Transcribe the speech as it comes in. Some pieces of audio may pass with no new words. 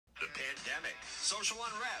social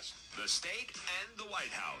unrest, the state, and the White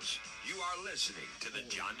House. You are listening to the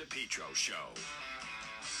John DePetro Show.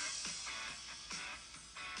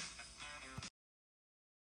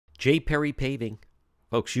 J. Perry Paving.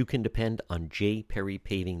 Folks, you can depend on J. Perry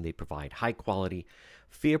Paving. They provide high quality,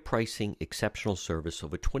 fair pricing, exceptional service,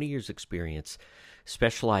 over 20 years experience,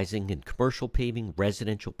 specializing in commercial paving,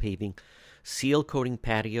 residential paving, seal coating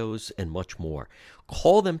patios, and much more.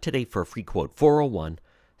 Call them today for a free quote,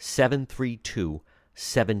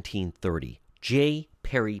 401-732-1730. J.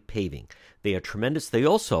 Perry Paving. They are tremendous. They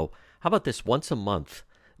also, how about this, once a month,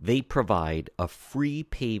 they provide a free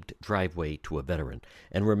paved driveway to a veteran.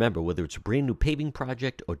 And remember, whether it's a brand new paving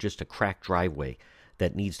project or just a cracked driveway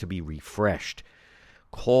that needs to be refreshed,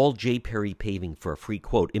 call J. Perry Paving for a free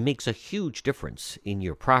quote. It makes a huge difference in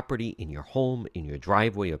your property, in your home, in your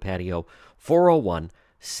driveway or patio.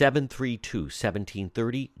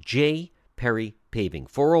 401-732-1730. J. Perry Paving.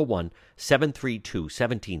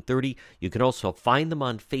 401-732-1730. You can also find them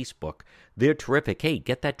on Facebook. They're terrific. Hey,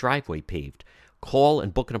 get that driveway paved. Call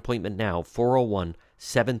and book an appointment now,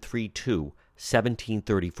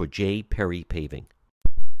 401-732-1730 for J. Perry Paving.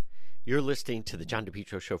 You're listening to the John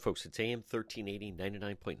DePetro Show, folks. It's AM 1380,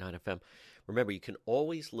 99.9 FM. Remember, you can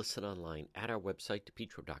always listen online at our website,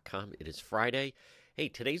 depetro.com. It is Friday. Hey,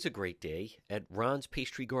 today's a great day at Ron's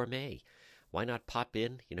Pastry Gourmet. Why not pop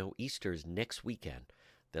in? You know, Easter's next weekend.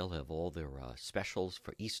 They'll have all their specials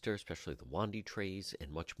for Easter, especially the Wandy trays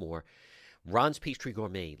and much more. Ron's Pastry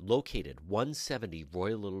Gourmet, located 170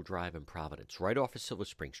 Royal Little Drive in Providence, right off of Silver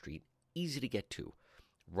Spring Street, easy to get to,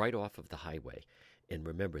 right off of the highway. And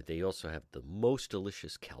remember, they also have the most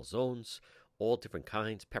delicious calzones, all different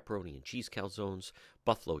kinds, pepperoni and cheese calzones,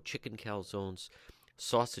 buffalo chicken calzones,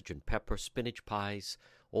 sausage and pepper, spinach pies,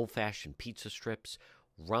 old-fashioned pizza strips.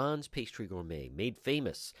 Ron's Pastry Gourmet, made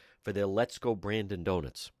famous for their Let's Go Brandon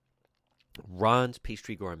donuts. Ron's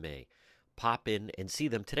Pastry Gourmet. Pop in and see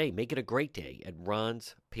them today. Make it a great day at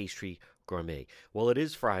Ron's Pastry Gourmet. Well, it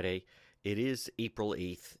is Friday. It is April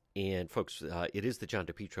 8th. And, folks, it is the John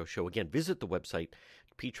DePetro Show. Again, visit the website,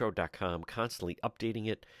 depetro.com, constantly updating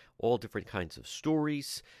it. All different kinds of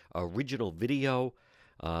stories, original video.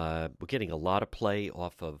 We're getting a lot of play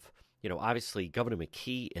off of, obviously Governor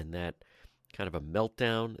McKee and that kind of a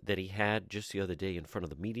meltdown that he had just the other day in front of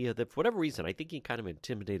the media. That, for whatever reason, I think he kind of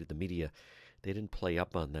intimidated the media. They didn't play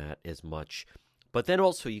up on that as much. But then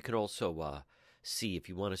also, you can also see, if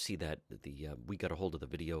you want to see that, we got a hold of the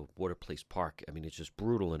video, Water Place Park. I mean, it's just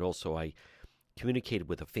brutal. And also, I communicated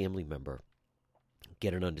with a family member,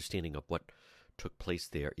 get an understanding of what took place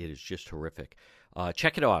there. It is just horrific.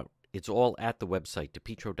 Check it out. It's all at the website,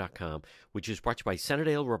 depetro.com, which is brought to you by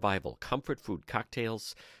Centerdale Revival, Comfort Food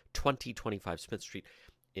Cocktails, 2025 Smith Street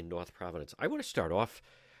in North Providence. I want to start off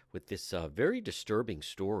with this very disturbing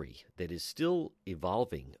story that is still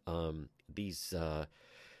evolving. These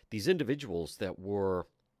individuals that were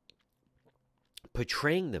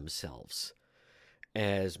portraying themselves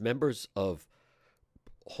as members of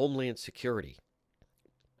Homeland Security.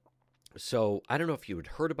 So I don't know if you had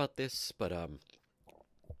heard about this, but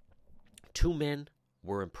two men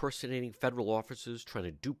were impersonating federal officers, trying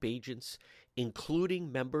to dupe agents,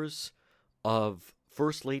 including members of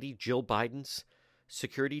First Lady Jill Biden's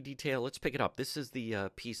security detail. Let's pick it up. This is the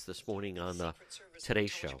piece this morning on the Today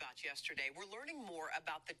Show. Yesterday, we're learning more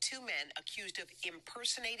about the two men accused of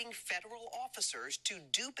impersonating federal officers to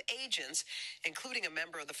dupe agents, including a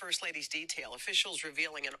member of the First Lady's detail. Officials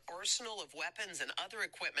revealing an arsenal of weapons and other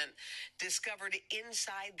equipment discovered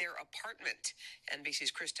inside their apartment.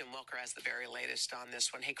 NBC's Kristen Welker has the very latest on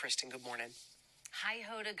this one. Hey, Kristen, good morning. Hi,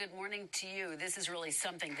 Hoda. Good morning to you. This is really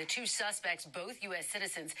something. The two suspects, both U.S.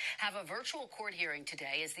 citizens, have a virtual court hearing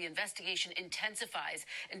today as the investigation intensifies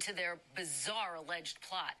into their bizarre alleged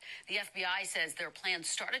plot. The FBI says their plan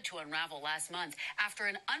started to unravel last month after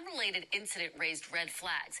an unrelated incident raised red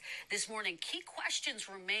flags. This morning, key questions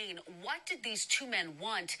remain. What did these two men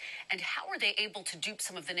want, and how were they able to dupe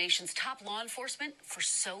some of the nation's top law enforcement for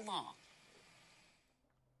so long?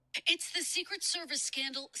 It's the Secret Service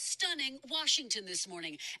scandal stunning Washington this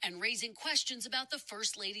morning and raising questions about the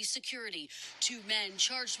First Lady's security. Two men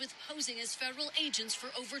charged with posing as federal agents for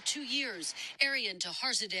over 2 years, Arian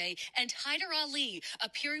Taharzadeh and Haider Ali,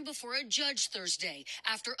 appearing before a judge Thursday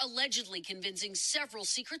after allegedly convincing several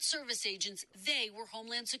Secret Service agents they were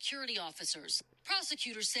Homeland Security officers.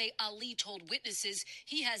 Prosecutors say Ali told witnesses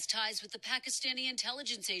he has ties with the Pakistani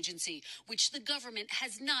intelligence agency, which the government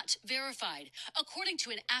has not verified. According to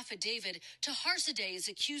an affidavit, Taharsadeh is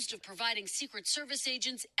accused of providing Secret Service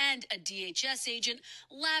agents and a DHS agent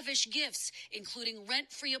lavish gifts, including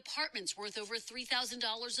rent-free apartments worth over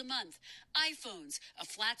 $3,000 a month, iPhones, a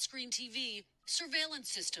flat-screen TV, surveillance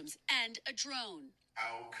systems, and a drone.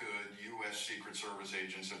 How could U.S. Secret Service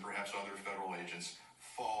agents and perhaps other federal agents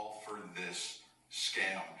fall for this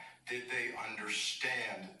scam? Did they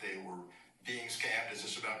understand they were being scammed? Is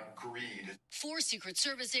this about greed? 4 Secret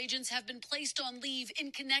Service agents have been placed on leave in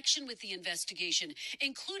connection with the investigation,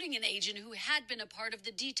 including an agent who had been a part of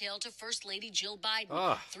the detail to First Lady Jill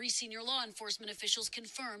Biden. 3 senior law enforcement officials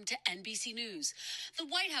confirmed to NBC News. The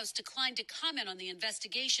White House declined to comment on the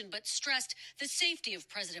investigation, but stressed the safety of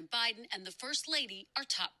President Biden and the First Lady are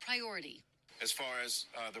top priority. As far as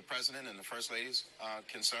the President and the First Lady's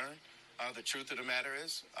concerned, the truth of the matter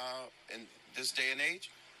is, in this day and age,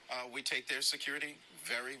 we take their security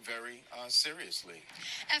very, very seriously.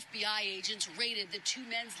 FBI agents raided the 2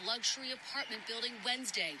 men's luxury apartment building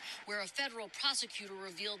Wednesday, where a federal prosecutor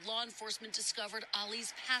revealed law enforcement discovered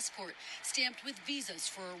Ali's passport, stamped with visas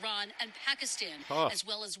for Iran and Pakistan, as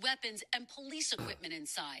well as weapons and police equipment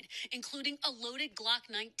inside, including a loaded Glock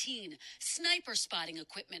 19, sniper spotting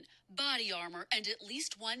equipment, body armor, and at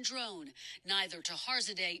least 1 drone. Neither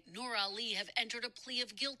Taharsadeh nor Ali have entered a plea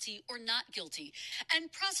of guilty or not guilty,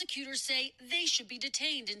 and prosecutors say they should be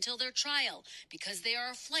detained until their trial because they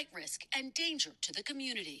are a flight risk and danger to the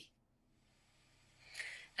community.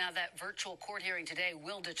 Now, that virtual court hearing today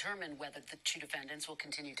will determine whether the 2 defendants will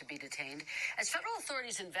continue to be detained. As federal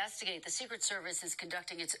authorities investigate, the Secret Service is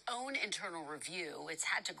conducting its own internal review. It's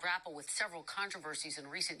had to grapple with several controversies in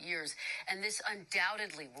recent years, and this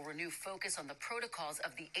undoubtedly will renew focus on the protocols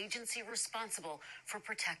of the agency responsible for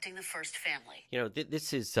protecting the first family. You know,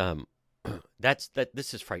 this is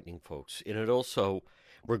this is frightening, folks, and it also,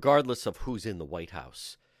 regardless of who's in the White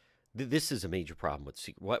House, this is a major problem with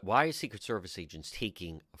why are Secret Service agents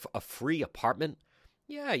taking a free apartment?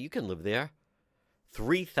 Yeah, you can live there.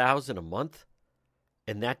 $3,000 a month,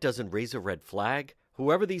 and that doesn't raise a red flag?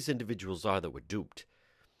 Whoever these individuals are that were duped,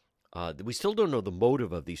 we still don't know the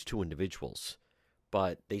motive of these 2 individuals,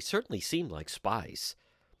 but they certainly seem like spies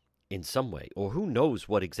in some way, or who knows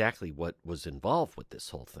what was involved with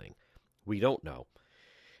this whole thing. We don't know.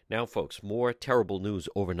 Now, folks, more terrible news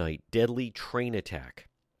overnight. Deadly train attack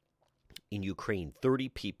in Ukraine. 30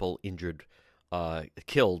 people injured,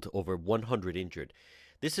 killed, over 100 injured.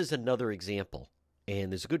 This is another example,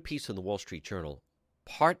 and there's a good piece in the Wall Street Journal.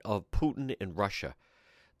 Part of Putin and Russia,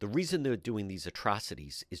 the reason they're doing these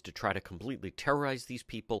atrocities is to try to completely terrorize these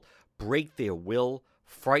people, break their will,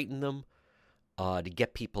 frighten them, to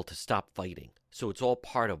get people to stop fighting. So it's all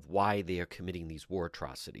part of why they are committing these war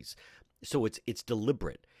atrocities. So it's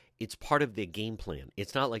deliberate. It's part of their game plan.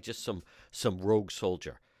 It's not like just some rogue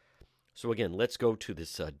soldier. So again, let's go to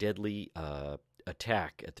this deadly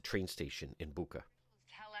attack at the train station in Bucha.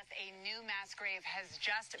 Tell us a new mass grave has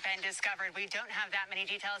just been discovered. We don't have that many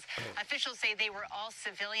details. Officials say they were all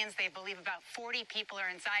civilians. They believe about 40 people are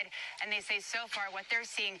inside. And they say so far what they're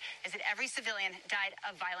seeing is that every civilian died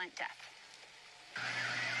a violent death.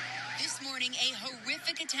 This morning, a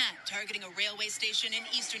horrific attack targeting a railway station in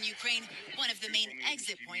eastern Ukraine, one of the main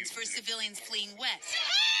exit points for civilians fleeing west.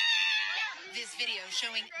 This video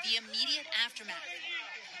showing the immediate aftermath.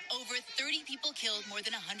 Over 30 people killed, more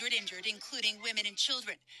than 100 injured, including women and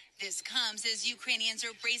children. This comes as Ukrainians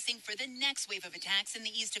are bracing for the next wave of attacks in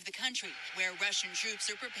the east of the country, where Russian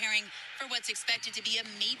troops are preparing for what's expected to be a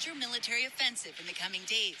major military offensive in the coming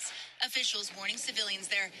days. Officials warning civilians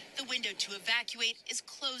there the window to evacuate is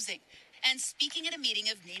closing. And speaking at a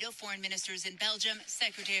meeting of NATO foreign ministers in Belgium,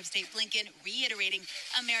 Secretary of State Blinken reiterating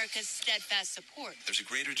America's steadfast support. There's a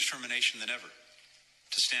greater determination than ever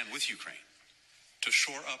to stand with Ukraine, to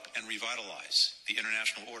shore up and revitalize the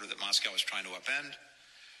international order that Moscow is trying to upend,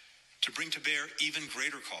 to bring to bear even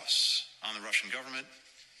greater costs on the Russian government,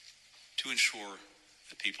 to ensure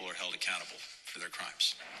that people are held accountable for their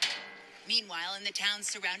crimes. Meanwhile, in the towns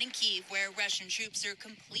surrounding Kyiv, where Russian troops are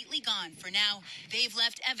completely gone for now, they've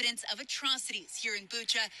left evidence of atrocities. Here in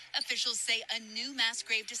Bucha, officials say a new mass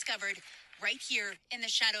grave discovered right here in the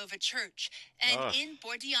shadow of a church. And in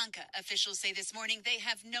Bordianka, officials say this morning they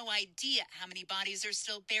have no idea how many bodies are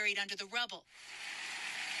still buried under the rubble.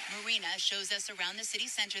 Marina shows us around the city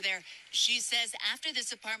center there. She says after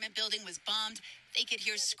this apartment building was bombed, They could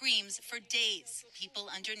hear screams for days, people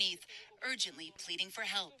underneath urgently pleading for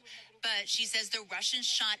help. But she says the Russians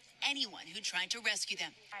shot anyone who tried to rescue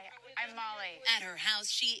them. Hi, I'm Molly. At her house,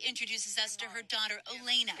 she introduces us to her daughter,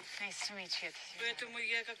 Elena. Nice to meet you.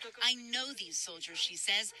 I know these soldiers, she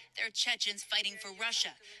says. They're Chechens fighting for Russia.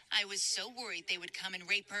 I was so worried they would come and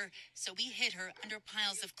rape her, so we hid her under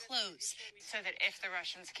piles of clothes. So that if the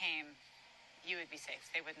Russians came, you would be safe.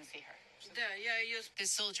 They wouldn't see her. The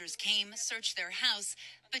soldiers came, searched their house,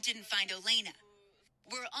 but didn't find Elena.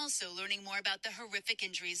 We're also learning more about the horrific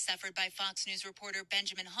injuries suffered by Fox News reporter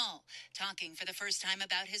Benjamin Hall, talking for the first time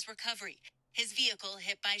about his recovery. His vehicle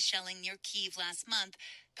hit by shelling near Kyiv last month.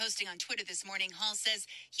 Posting on Twitter this morning, Hall says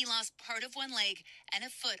he lost part of one leg and a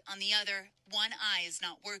foot on the other. One eye is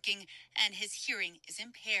not working, and his hearing is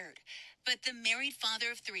impaired. But the married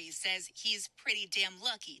father of three says he's pretty damn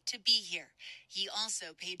lucky to be here. He also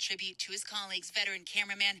paid tribute to his colleagues, veteran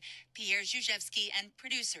cameraman Pierre Zhuzhevsky and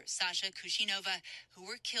producer Sasha Kushinova, who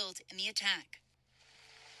were killed in the attack.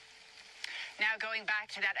 Now, going back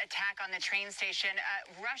to that attack on the train station,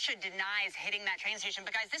 Russia denies hitting that train station.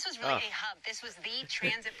 But, guys, this was really a hub. This was the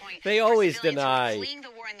transit point. They always for deny. Fleeing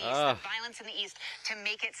the war in the east, the violence in the east, to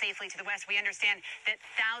make it safely to the west. We understand that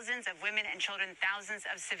thousands of women and children, thousands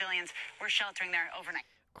of civilians were sheltering there overnight.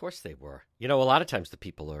 Of course they were. You know, a lot of times the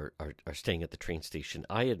people are staying at the train station.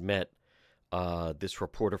 I had met this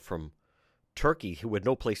reporter from Turkey who had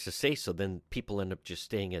no place to stay, so then people end up just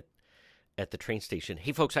staying at the train station.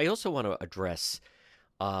 Hey, folks, I also want to address,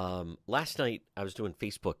 last night I was doing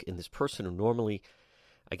Facebook, and this person who normally,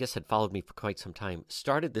 I guess, had followed me for quite some time,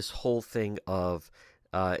 started this whole thing of,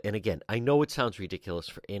 and again, I know it sounds ridiculous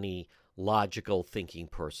for any logical thinking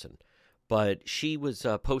person, but she was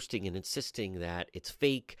posting and insisting that it's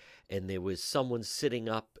fake, and there was someone sitting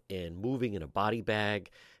up and moving in a body bag,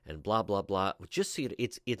 and blah, blah, blah. Just see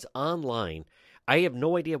it. It's online. I have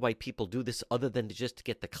no idea why people do this other than just to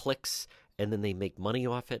get the clicks and then they make money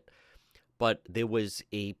off it. But there was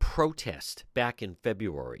a protest back in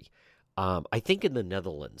February, I think in the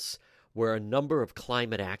Netherlands, where a number of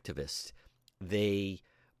climate activists,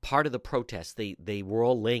 part of the protest, they were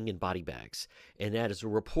all laying in body bags. And as a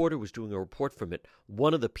reporter was doing a report from it,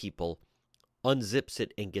 one of the people unzips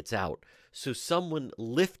it and gets out. So someone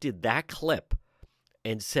lifted that clip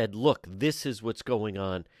and said, look, this is what's going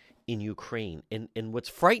on in Ukraine. And what's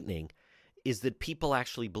frightening is that people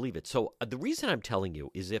actually believe it. So the reason I'm telling you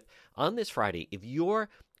is if on this Friday, if you're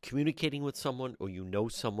communicating with someone or you know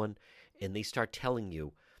someone and they start telling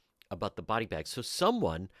you about the body bag. So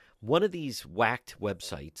one of these whacked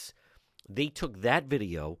websites, they took that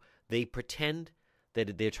video, they pretend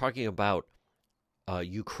that they're talking about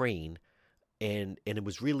Ukraine, and it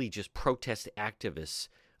was really just protest activists.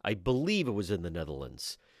 I believe it was in the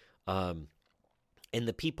Netherlands. And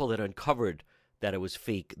the people that uncovered that it was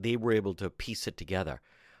fake, they were able to piece it together.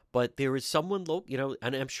 But there is someone,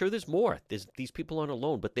 and I'm sure there's more. These people aren't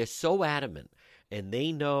alone, but they're so adamant, and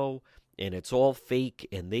they know, and it's all fake,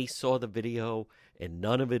 and they saw the video, and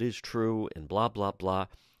none of it is true, and blah, blah, blah.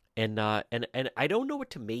 And I don't know what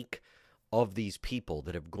to make of these people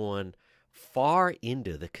that have gone far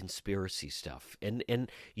into the conspiracy stuff. And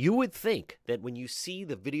you would think that when you see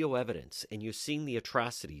the video evidence and you're seeing the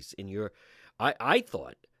atrocities, and I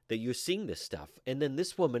thought that you're seeing this stuff. And then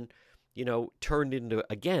this woman, turned into,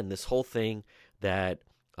 again, this whole thing that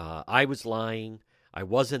I was lying, I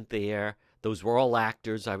wasn't there, those were all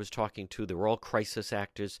actors I was talking to, they were all crisis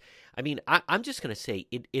actors. I mean, I'm just going to say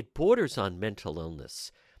it borders on mental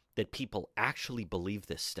illness that people actually believe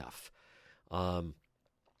this stuff. And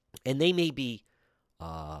they may be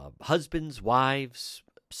husbands, wives,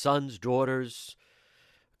 sons, daughters,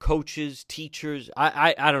 coaches, teachers.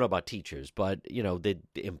 I don't know about teachers, but, they're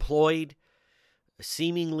employed,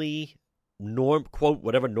 seemingly quote,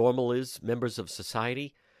 whatever normal is, members of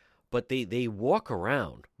society. But they walk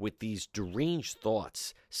around with these deranged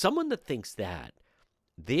thoughts. Someone that thinks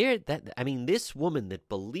this woman that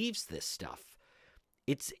believes this stuff,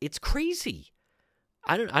 it's crazy.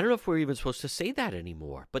 I don't know if we're even supposed to say that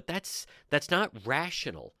anymore, but that's not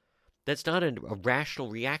rational. That's not a rational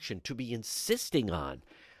reaction to be insisting on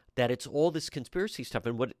that it's all this conspiracy stuff.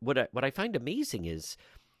 And what I find amazing is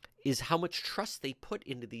how much trust they put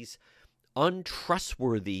into these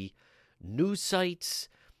untrustworthy news sites,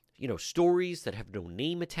 stories that have no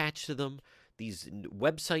name attached to them, these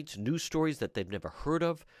websites, news stories that they've never heard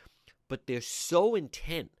of, but they're so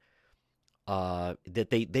intent that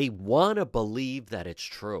they want to believe that it's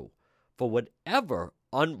true for whatever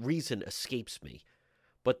reason escapes me.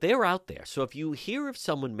 But they're out there. So if you hear of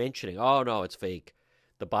someone mentioning, oh, no, it's fake,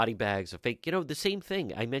 the body bags are fake, the same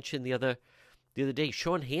thing I mentioned the the other day,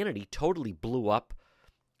 Sean Hannity totally blew up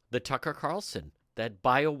the Tucker Carlson, that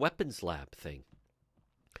bioweapons lab thing.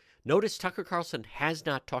 Notice Tucker Carlson has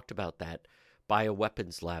not talked about that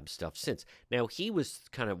bioweapons lab stuff since. Now, he was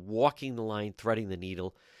kind of walking the line, threading the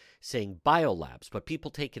needle, saying biolabs, but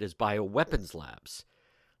people take it as bioweapons labs.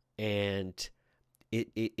 And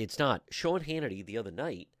it's not. Sean Hannity the other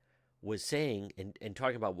night was saying and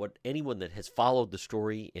talking about what anyone that has followed the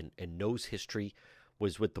story and knows history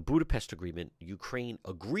was with the Budapest Agreement, Ukraine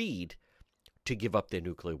agreed to give up their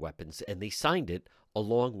nuclear weapons, and they signed it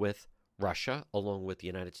along with Russia, along with the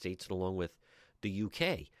United States, and along with the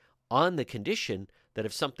UK, on the condition that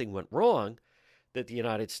if something went wrong, that the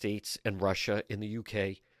United States and Russia and the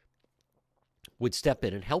UK would step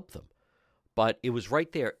in and help them. But it was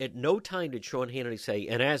right there. At no time did Sean Hannity say,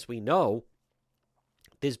 and as we know,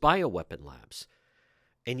 there's bioweapon labs.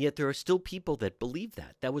 And yet there are still people that believe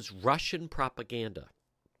that. That was Russian propaganda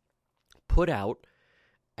put out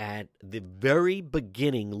at the very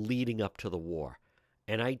beginning leading up to the war.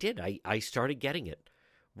 And I did. I started getting it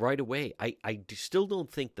right away. I still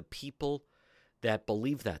don't think the people that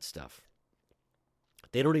believe that stuff,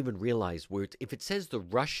 they don't even realize where it's, if it says the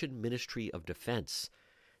Russian Ministry of Defense,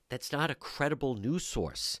 that's not a credible news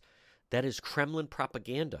source. That is Kremlin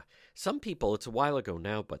propaganda. Some people, it's a while ago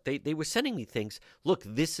now, but they were sending me things. Look,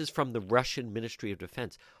 this is from the Russian Ministry of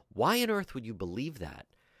Defense. Why on earth would you believe that?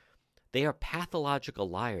 They are pathological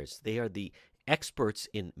liars. They are the experts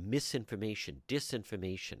in misinformation,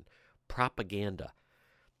 disinformation, propaganda.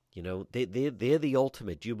 You know, they're the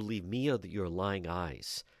ultimate. Do you believe me or your lying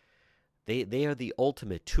eyes? They are the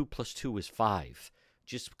ultimate 2 + 2 is 5.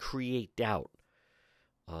 Just create doubt.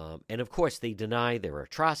 And, of course, they deny their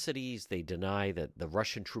atrocities. They deny that the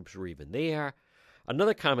Russian troops were even there.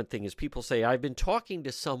 Another common thing is people say, I've been talking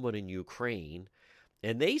to someone in Ukraine,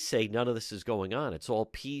 and they say none of this is going on. It's all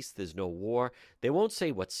peace. There's no war. They won't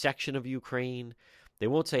say what section of Ukraine. They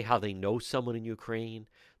won't say how they know someone in Ukraine.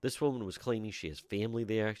 This woman was claiming she has family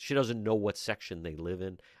there. She doesn't know what section they live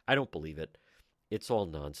in. I don't believe it. It's all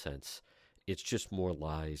nonsense. It's just more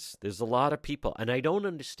lies. There's a lot of people, and I don't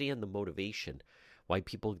understand the motivation why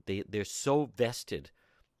people, they're so vested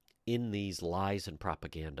in these lies and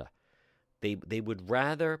propaganda. They would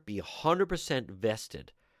rather be 100%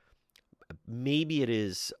 vested. Maybe it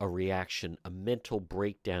is a reaction, a mental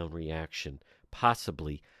breakdown reaction,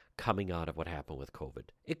 possibly coming out of what happened with COVID.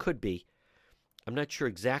 It could be. I'm not sure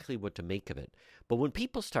exactly what to make of it. But when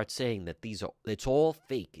people start saying that it's all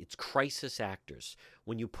fake, it's crisis actors,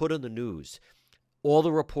 when you put on the news, all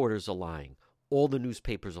the reporters are lying, all the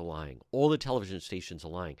newspapers are lying, all the television stations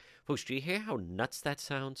are lying. Folks, do you hear how nuts that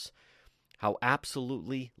sounds? How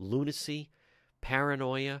absolutely lunacy,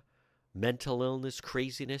 paranoia, mental illness,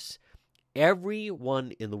 craziness.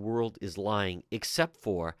 Everyone in the world is lying except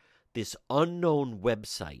for this unknown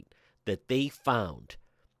website that they found.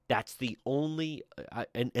 That's the only,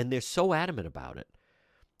 and they're so adamant about it.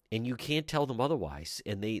 And you can't tell them otherwise.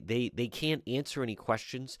 And they can't answer any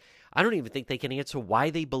questions. I don't even think they can answer why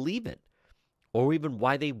they believe it, or even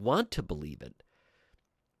why they want to believe it.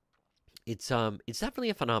 It's definitely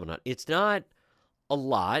a phenomenon. It's not a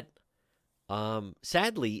lot.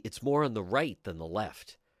 Sadly, it's more on the right than the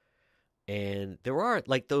left. And there are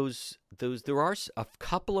like there are a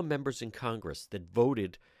couple of members in Congress that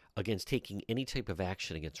voted against taking any type of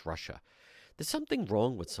action against Russia. There's something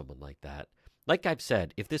wrong with someone like that. Like I've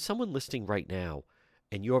said, if there's someone listening right now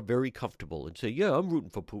and you're very comfortable and say, yeah, I'm rooting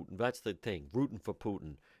for Putin. That's the thing, rooting for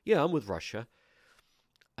Putin. Yeah, I'm with Russia.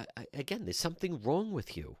 Again, there's something wrong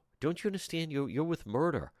with you. Don't you understand? You're with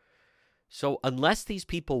murder. So unless these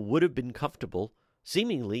people would have been comfortable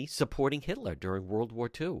seemingly supporting Hitler during World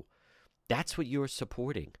War II, that's what you're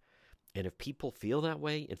supporting. And if people feel that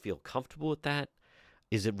way and feel comfortable with that,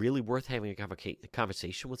 is it really worth having a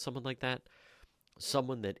conversation with someone like that?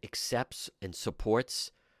 Someone that accepts and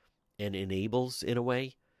supports and enables, in a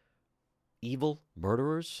way, evil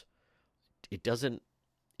murderers?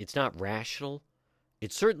 It's not rational.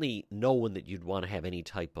 It's certainly no one that you'd want to have any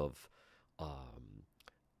type of,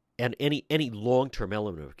 and any long-term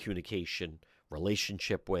element of communication,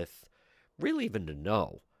 relationship with, really even to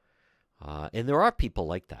know. And there are people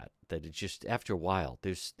like that it's just, after a while,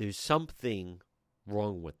 there's something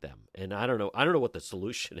wrong with them. And I don't know what the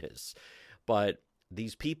solution is, but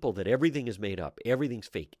these people that everything is made up, everything's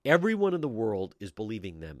fake, everyone in the world is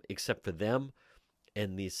believing them except for them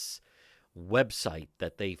and this website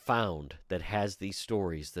that they found that has these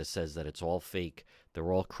stories that says that it's all fake,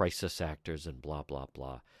 they're all crisis actors and blah, blah,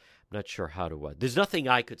 blah. I'm not sure how to... there's nothing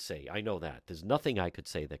I could say. I know that. There's nothing I could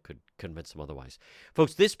say that could convince them otherwise.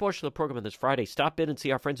 Folks, this portion of the program on this Friday, stop in and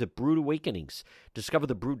see our friends at Brewed Awakenings. Discover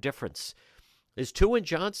the brew difference. There's 2 in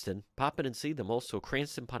Johnston. Pop in and see them. Also,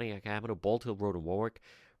 Cranston, Pontiac Avenue, Bald Hill Road in Warwick.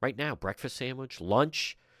 Right now, breakfast sandwich,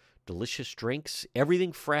 lunch, delicious drinks,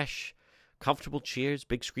 everything fresh, comfortable chairs,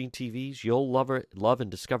 big screen TVs. You'll love and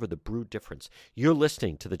discover the brew difference. You're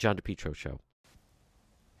listening to The John DePietro Show.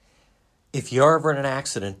 If you're ever in an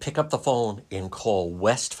accident, pick up the phone and call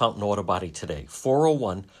West Fountain Auto Body today,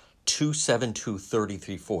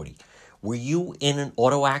 401-272-3340. Were you in an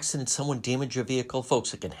auto accident? Someone damaged your vehicle?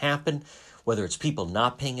 Folks, it can happen, whether it's people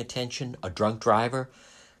not paying attention, a drunk driver,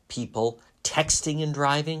 people texting and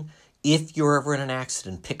driving. If you're ever in an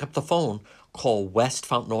accident, pick up the phone, call West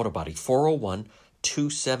Fountain Auto Body,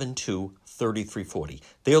 401-272-3340.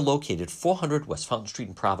 They're located 400 West Fountain Street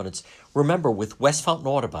in Providence. Remember, with West Fountain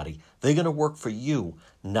Auto Body, they're going to work for you,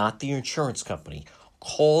 not the insurance company.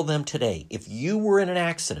 Call them today. If you were in an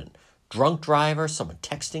accident, drunk driver, someone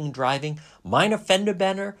texting and driving, minor fender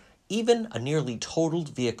bender, even a nearly totaled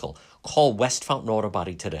vehicle, call West Fountain Auto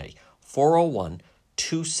Body today,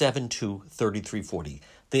 401-272-3340.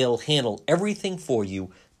 They'll handle everything for you,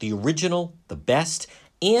 the original, the best,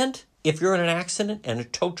 and if you're in an accident and a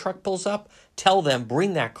tow truck pulls up, tell them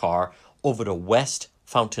bring that car over to West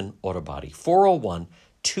Fountain Auto Body,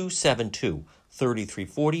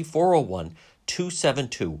 401-272-3340,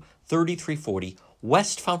 401-272-3340,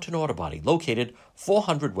 West Fountain Auto Body, located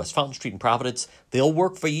 400 West Fountain Street in Providence. They'll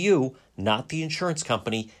work for you, not the insurance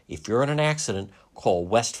company. If you're in an accident, call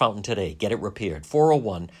West Fountain today. Get it repaired,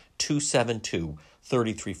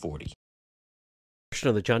 401-272-3340.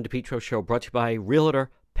 Of the John DePietro Show brought to you by Realtor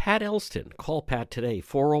Pat Elston. Call Pat today,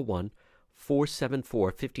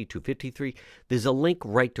 401-474-5253. There's a link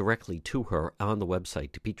right directly to her on the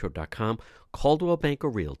website, depetro.com. Caldwell Banker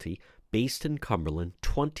Realty, based in Cumberland,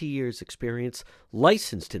 20 years experience,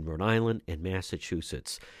 licensed in Rhode Island and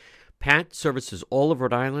Massachusetts. Pat services all of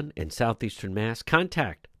Rhode Island and southeastern Mass.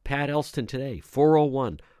 Contact Pat Elston today,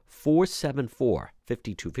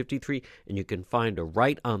 401-474-5253, and you can find her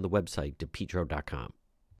right on the website, depetro.com.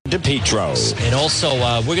 DePietro. And also,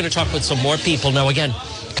 we're going to talk with some more people. Now, again,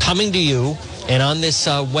 coming to you, and on this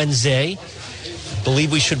Wednesday, I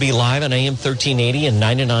believe we should be live on AM 1380 and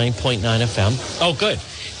 99.9 FM. Oh, good.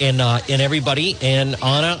 And everybody, and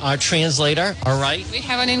Anna, our translator, all right? We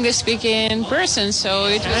have an English-speaking person, so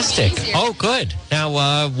it was easier. Oh, good.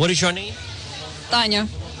 Now, what is your name? Tanya.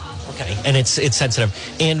 Okay, and it's sensitive.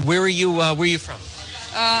 And where are you from?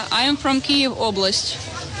 I am from Kyiv Oblast.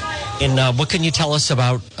 And what can you tell us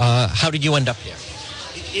about how did you end up there?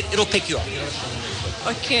 It'll pick you up.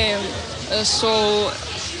 Okay, so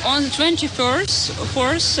on the 21st,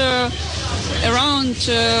 around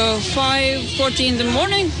 5:40 in the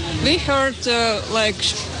morning, we heard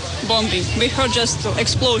bombing. We heard just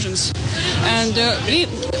explosions. And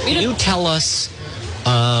Can you tell us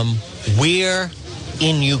where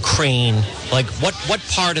in Ukraine, like what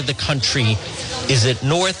part of the country? Is it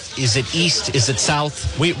north? Is it east? Is it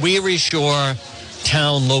south? Where is your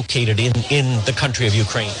town located in the country of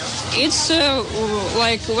Ukraine? It's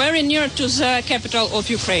very near to the capital of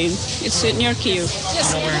Ukraine. It's near Kyiv.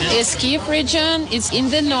 Yes. It's Kyiv region. It's in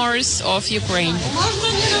the north of Ukraine.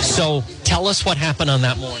 So tell us what happened on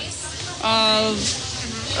that morning.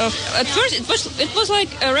 At first, it was like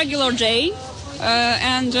a regular day,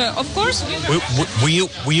 and of course.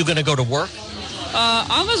 Were you going to go to work?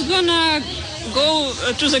 I was gonna go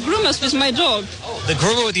to the groomers with my dog. The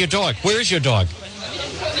groomer with your dog. Where is your dog?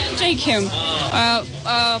 Take him.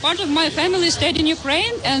 Part of my family stayed in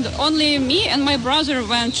Ukraine, and only me and my brother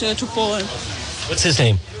went to Poland. What's his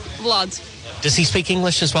name? Vlad. Does he speak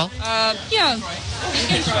English as well? Yeah.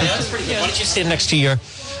 That's pretty good. Why don't you stand next to your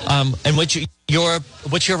and what's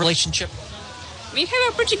your relationship? We have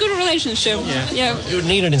a pretty good relationship. Yeah. You would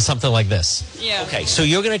need it in something like this. Yeah. Okay, so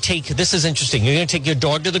you're going to take, this is interesting, you're going to take your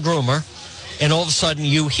dog to the groomer, and all of a sudden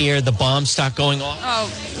you hear the bombs start going off? Oh,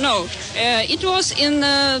 no. It was in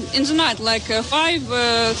the night, like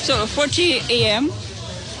 5:40 a.m.,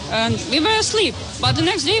 and we were asleep. But the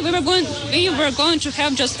next day we were going to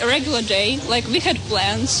have just a regular day, like we had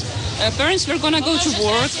plans. Parents were going to go to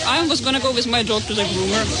work. I was going to go with my dog to the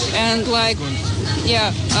groomer, and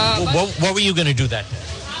what were you going to do that day?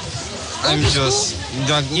 I'm just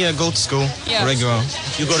go to school. Yeah. Regular.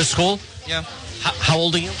 You go to school? Yeah. How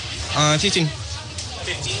old are you? 15.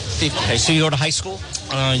 15. Okay, so you go to high school?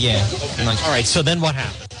 Yeah. All right, so then what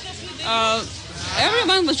happened?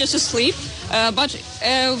 Everyone was just asleep, but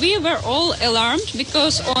we were all alarmed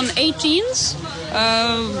because on 18th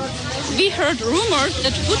we heard rumors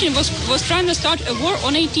that Putin was trying to start a war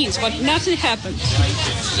on 18th, but nothing happened.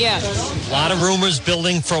 Yeah. A lot of rumors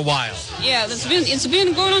building for a while. Yeah, it's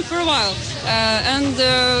been going on for a while, and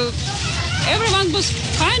everyone was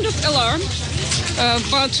kind of alarmed.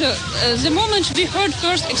 But the moment we heard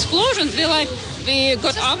first explosion, we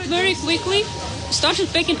got up very quickly, started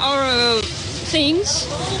packing our things,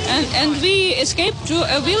 and we escaped to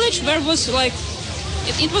a village where was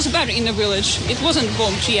it was better in the village. It wasn't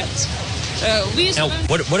bombed yet. Now,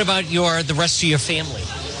 what about the rest of your family?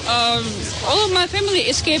 All of my family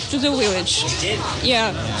escaped to the village. You did?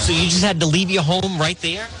 Yeah. So you just had to leave your home right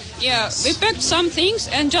there? Yeah, we packed some things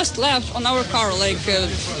and just left on our car,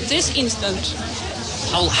 this instant.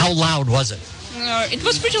 How loud was it? It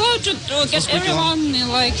was pretty loud to get everyone, Do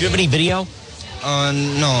you have any video?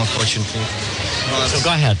 No, unfortunately. So go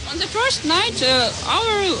ahead. On the first night,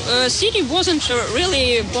 our city wasn't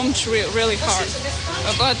really bombed really hard.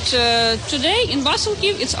 But today in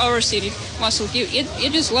Vasilkiv, it's our city, Vasilkiv.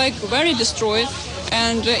 It is very destroyed.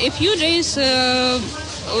 And a few days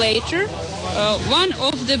later, one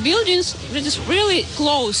of the buildings that is really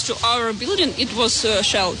close to our building, it was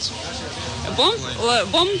shelled. A bomb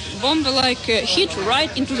hit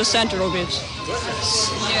right into the center of it.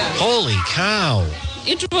 Yeah. Holy cow.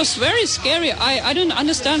 It was very scary. I don't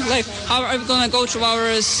understand how are we gonna go to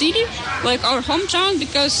our city, our hometown,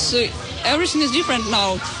 because everything is different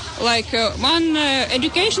now. One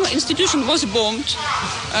educational institution was bombed,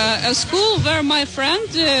 a school where my friend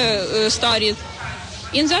studied.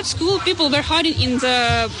 In that school, people were hiding in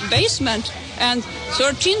the basement, and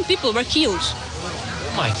 13 people were killed.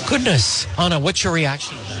 My goodness. Anna, what's your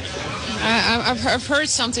reaction to that? I've heard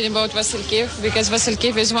something about Vasilkiv, because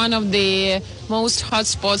Vasilkiv is one of the most hot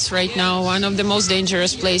spots right now, one of the most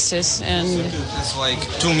dangerous places. And it's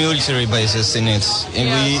 2 military bases in it.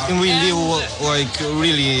 And we live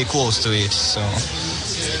really close to it. So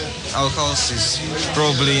our house is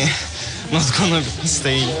probably not gonna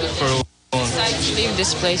stay for a while. Decided to leave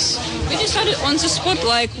this place. We decided on the spot,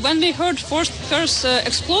 when we heard first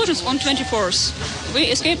explosions on 24th, we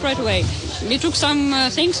escaped right away. We took some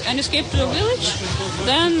things and escaped to the village.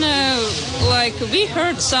 Then, we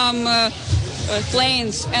heard some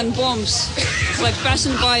planes and bombs,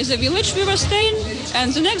 passing by the village we were staying.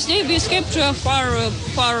 And the next day we escaped to a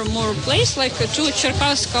far more place, to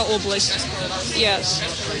Cherkasska Oblast. Yes.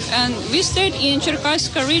 And we stayed in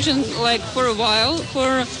Cherkasska region, for a while,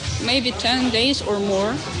 for maybe 10 days or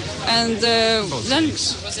more. And then,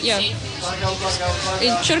 yeah.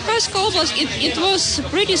 In Cherkasska Oblast, it was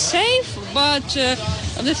pretty safe, but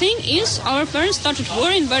the thing is, our parents started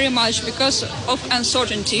worrying very much because of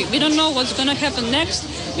uncertainty. We don't know what's going to happen next.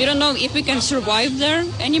 We don't know if we can survive there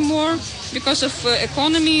anymore because of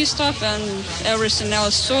economy stuff and everything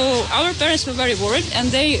else. So our parents were very worried,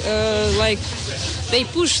 and they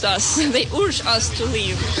pushed us. They urged us to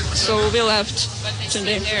leave. So we left.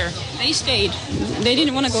 They stayed. They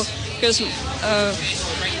didn't want to go because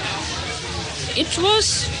it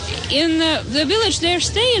was in the village they're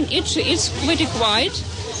staying. It's pretty quiet,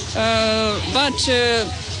 but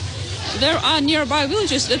there are nearby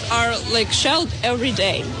villages that are shelled every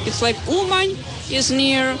day. It's Uman is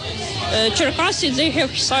near Cherkasy. They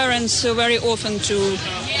have sirens very often too.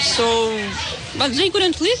 So, but they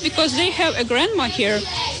couldn't leave because they have a grandma here,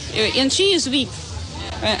 and she is weak.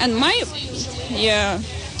 And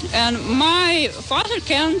my father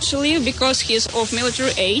can't leave because he's of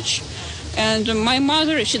military age. And my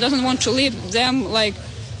mother, she doesn't want to leave them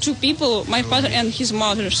two people, my father and his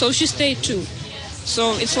mother. So she stayed too.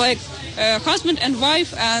 So it's husband and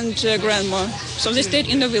wife and grandma. So they stayed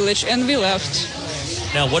in the village and we left.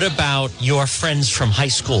 Now, what about your friends from high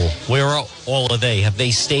school? Where are all of they? Have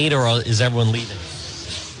they stayed or is everyone leaving?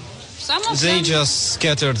 They just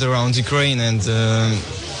scattered around Ukraine and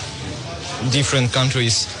different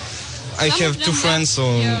countries. I have 2 friends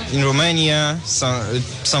in Romania,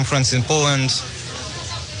 some friends in Poland.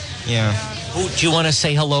 Yeah. Do you want to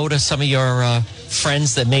say hello to some of your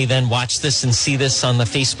friends that may then watch this and see this on the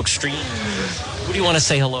Facebook stream? Who do you want to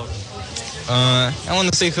say hello to? I want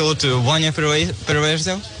to say hello to Vanya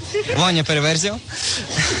Perverzio. Vanya Perverzio.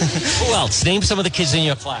 Who else? Name some of the kids in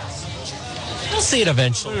your class. We'll see it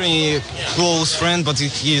eventually. Very close friend, but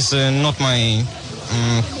he is not my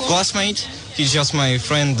classmate. He's just my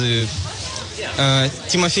friend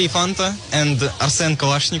Timofey Fanta and Arsen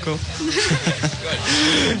Kalashnikov.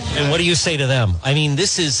 And what do you say to them? I mean,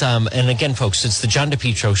 this is, and again, folks, it's the John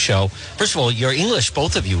DePietro Show. First of all, your English,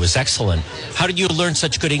 both of you, is excellent. How did you learn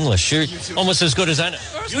such good English? You're almost as good as I know.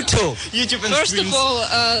 YouTube and First of all,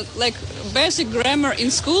 basic grammar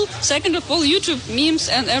in school. Second of all, YouTube memes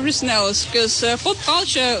and everything else. Because pop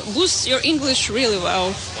culture boosts your English really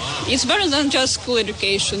well. It's better than just school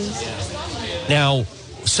education. Now,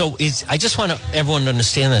 I just want everyone to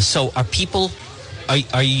understand this. So are people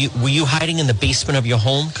were you hiding in the basement of your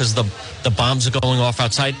home because the bombs are going off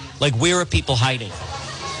outside? Like, where are people hiding?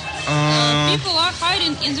 People are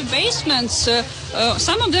hiding in the basements.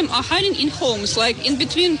 Some of them are hiding in homes, like in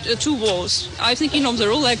between two walls. I think you know the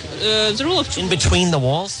rule, the rule of two. In between the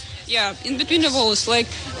walls? Yeah, in between the walls. Like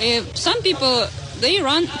some people, they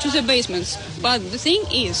run to the basements. But the thing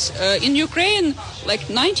is, in Ukraine, like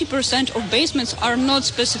 90% of basements are not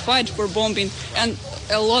specified for bombing, and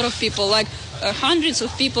a lot of people, like hundreds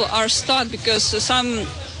of people, are stuck because some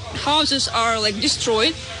houses are like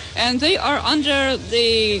destroyed. And they are under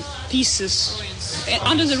the pieces,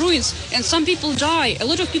 under the ruins. And some people die. A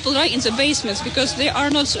lot of people die in the basements because they are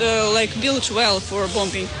not built well for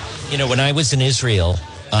bombing. You know, when I was in Israel,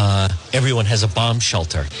 everyone has a bomb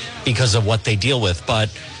shelter because of what they deal with. But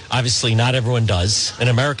obviously not everyone does. In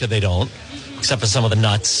America, they don't, except for some of the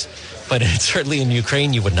nuts. But certainly in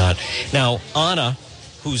Ukraine, you would not. Now, Anna,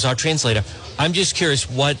 who's our translator, I'm just curious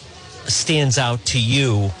what stands out to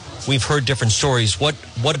you. We've heard different stories. What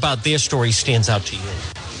about their story stands out to you?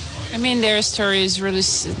 I mean, their story is really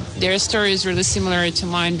similar to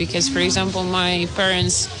mine because, for example, my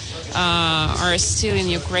parents are still in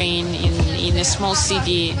Ukraine in a small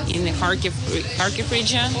city in the Kharkiv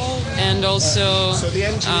region, and also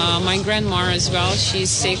my grandma as well.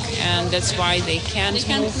 She's sick, and that's why they can't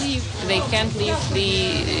leave. They can't leave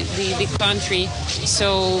the country.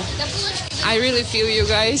 So I really feel you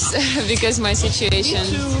guys because my situation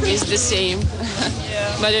is the same.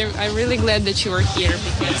 Yeah. But I'm really glad that you are here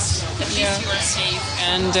because at least you are safe.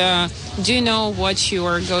 And do you know what you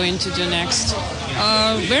are going to do next?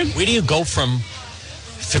 Where do you go from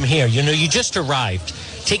here? You know, you just arrived.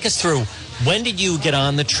 Take us through. When did you get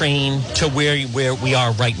on the train to where we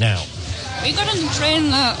are right now? We got on the train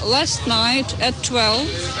last night at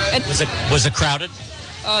 12. Was it crowded?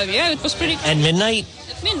 Yeah, it was pretty crowded. At midnight?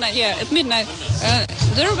 At midnight.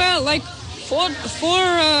 There were like four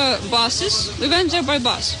buses. We went there by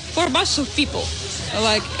bus. 4 buses of people.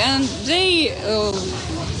 And they...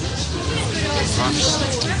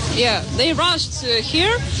 they rushed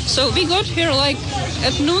here. So we got here like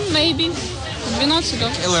at noon maybe. 12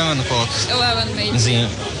 ago. 11 o'clock. 11 maybe.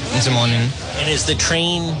 In the morning. And is the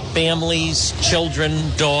train families, children,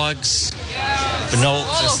 dogs? No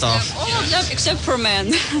stuff. All of them except for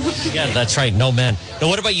men. Yeah, that's right. No men. Now,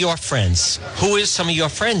 what about your friends? Who is some of your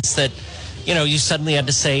friends that, you know, you suddenly had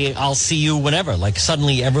to say, I'll see you whenever? Like,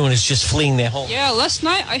 suddenly everyone is just fleeing their home. Yeah, last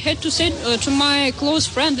night I had to say to my close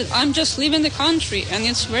friend that I'm just leaving the country. And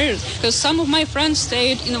it's weird, because some of my friends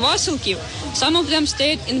stayed in Vasilkiv. Some of them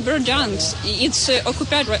stayed in Berdyansk. It's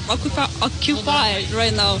occupied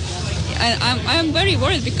right now. And I'm very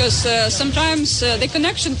worried because sometimes the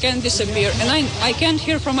connection can disappear and I can't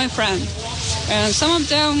hear from my friend. And some of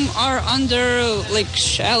them are under like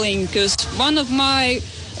shelling because one of my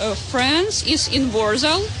friends is in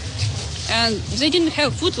Warsaw and they didn't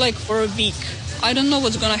have food like for a week. I don't know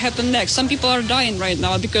what's going to happen next. Some people are dying right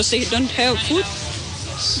now because they don't have food.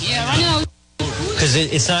 Yeah, right now. Because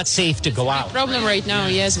it's not safe to go out. Problem right now,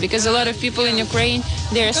 yes, because a lot of people in Ukraine,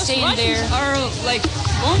 they're staying there. Are like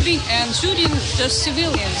bombing and shooting just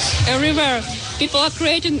civilians everywhere. People are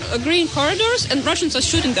creating green corridors and Russians are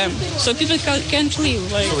shooting them, so people can't leave.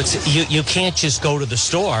 So you can't just go to the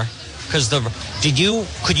store because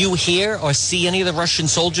could you hear or see any of the Russian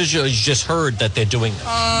soldiers, or you just heard that they're doing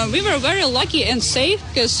that? We were very lucky and safe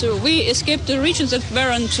because we escaped the regions that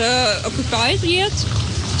weren't occupied yet.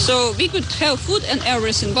 So we could have food and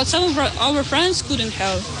everything, but some of our friends couldn't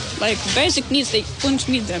have. Like basic needs, they couldn't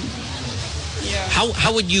meet them. Yeah.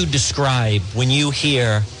 How would you describe when you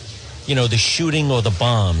hear, you know, the shooting or the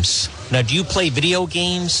bombs? Now, do you play video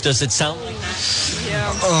games? Does it sound like that?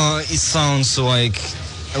 Yeah. It sounds like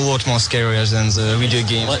a lot more scarier than the video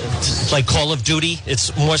game. Like Call of Duty?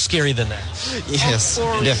 It's more scary than that? Yes,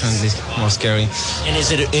 definitely more scary. And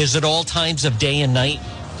is it all times of day and night?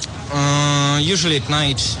 Usually at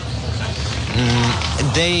night.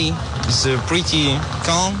 Day is pretty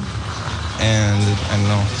calm and, I don't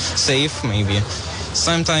know, safe maybe.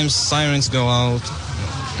 Sometimes sirens go out,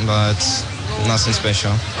 but nothing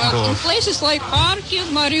special. In places like Kharkiv,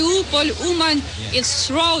 Mariupol, Uman, it's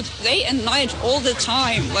throughout day and night all the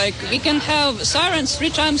time. Like we can have sirens 3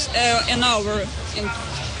 times an hour.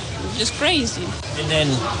 Just crazy. And then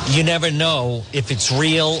you never know if it's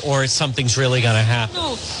real or if something's really going to happen.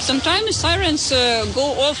 No, sometimes sirens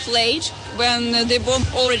go off late when the bomb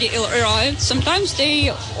already arrived. Sometimes they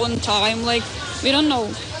on time. Like we don't know.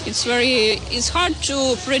 It's hard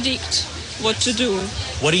to predict what to do.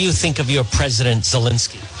 What do you think of your president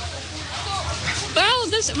Zelensky? Well,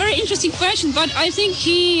 that's a very interesting question, but I think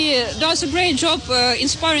he does a great job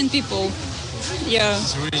inspiring people. Yeah.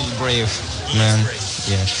 He's really brave, man.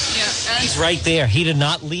 Yeah. He's right there. He did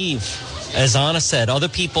not leave. As Anna said, other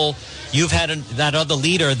people, you've had that other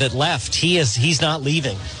leader that left. He's not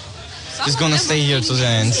leaving. He's going to stay here to the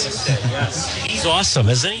end. He's awesome,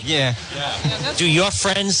 isn't he? Yeah. Do your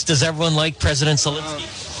friends, does everyone like President Zelensky?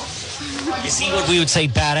 Is he what we would say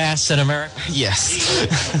badass in America? Yes.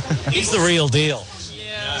 He's the real deal.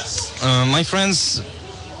 My friends,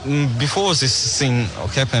 before this thing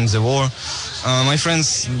happened, the war, my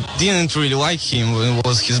friends didn't really like him,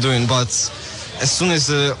 what he's doing, but as soon as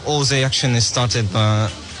all the action started,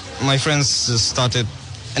 my friends started,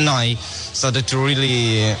 and I started to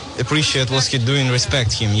really appreciate what he's doing,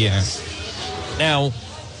 respect him, yeah. Now,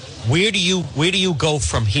 where do you go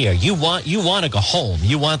from here? You want to go home.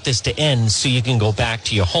 You want this to end so you can go back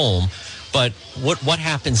to your home, but what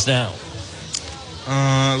happens now?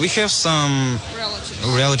 We have some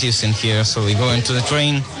relatives in here, so we go into the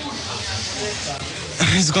train.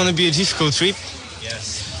 It's going to be a difficult trip.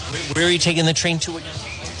 Yes. Where are you taking the train to again?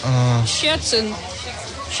 Szczecin.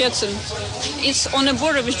 It's on the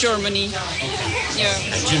border with Germany. Yeah.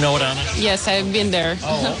 Do you know it, Anna? Yes, I've been there.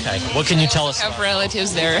 Oh, okay. What can you tell us? I have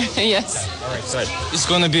relatives there. Yes. Okay. All right, good. It's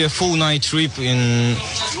going to be a full night trip.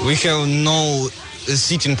 We have no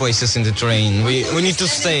sitting places in the train. We need to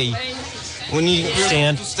stay. We need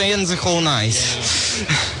to stay in the whole night.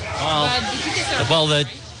 Well,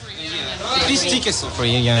 these tickets are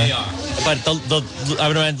free, yeah. But I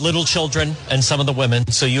would imagine little children and some of the women,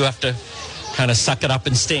 so you have to kind of suck it up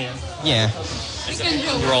and stand. Yeah.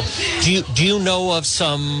 Do you know of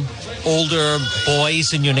some older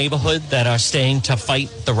boys in your neighborhood that are staying to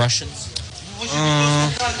fight the Russians?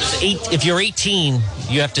 If you're 18,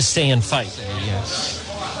 you have to stay and fight. Yeah.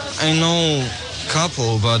 I know a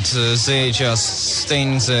couple, but they just stay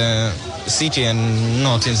in the city and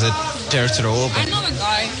not in the territory.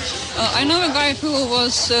 I know a guy who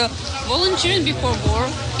was volunteering before war.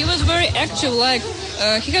 He was very active,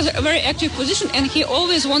 he has a very active position, and he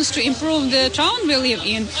always wants to improve the town we live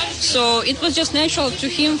in. So it was just natural to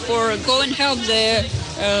him for go and help the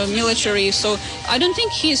military. So I don't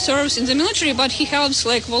think he serves in the military, but he helps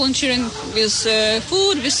volunteering with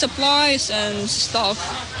food, with supplies and stuff.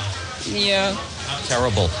 Yeah.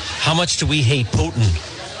 Terrible. How much do we hate Putin?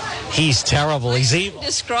 He's terrible. He's evil.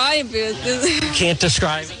 Describe it. Can't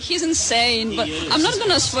describe it. He's insane, but I'm not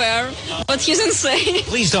going to swear, but he's insane.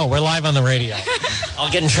 Please don't. We're live on the radio. I'll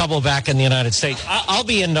get in trouble back in the United States. I'll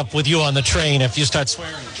end up with you on the train if you start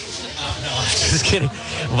swearing. No, just kidding.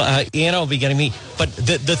 Anna will be getting me. But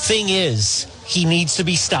the thing is, he needs to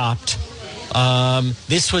be stopped.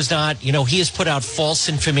 This was not, he has put out false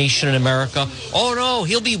information in America. Oh, no,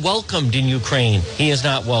 he'll be welcomed in Ukraine. He is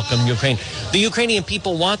not welcomed in Ukraine. The Ukrainian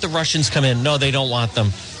people want the Russians come in. No, they don't want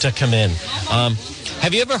them to come in.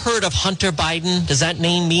 Have you ever heard of Hunter Biden? Does that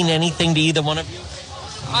name mean anything to either one of you?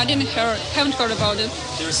 I haven't heard about it.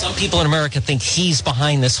 There are some people in America think he's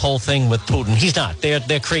behind this whole thing with Putin. He's not.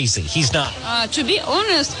 They're crazy. He's not. To be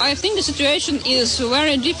honest, I think the situation is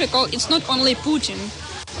very difficult. It's not only Putin.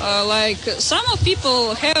 Some of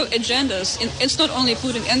people have agendas. It's not only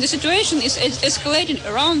Putin. And the situation is escalating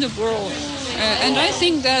around the world. And I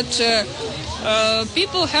think that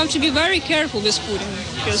people have to be very careful with Putin.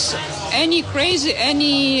 Because any crazy,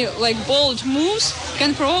 bold moves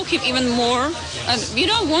can provoke him even more. And we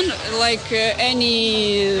don't want,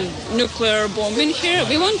 any nuclear bomb in here.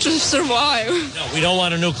 We want to survive. No, we don't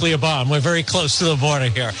want a nuclear bomb. We're very close to the border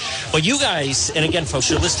here. But you guys, and again, folks,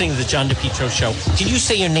 you're listening to the John DePietro Show. Can you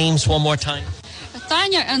say your names one more time?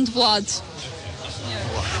 Tanya and Vlad.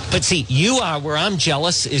 But see, where I'm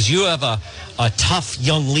jealous is you have a tough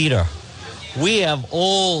young leader. We have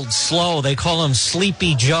old, slow, they call him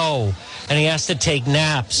Sleepy Joe, and he has to take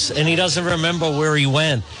naps, and he doesn't remember where he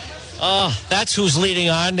went. Oh, that's who's leading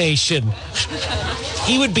our nation.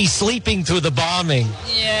 He would be sleeping through the bombing.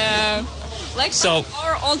 Yeah.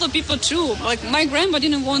 Our older people too. My grandma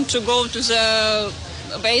didn't want to go to the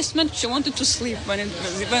basement. She wanted to sleep when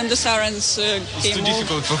the sirens came. It's too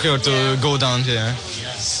difficult for her to go down here.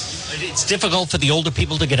 Yes. It's difficult for the older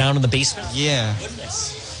people to get down in the basement? Yeah.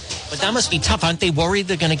 Goodness. But that must be tough. Aren't they worried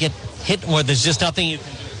they're going to get hit or there's just nothing you can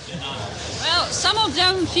do? Well, some of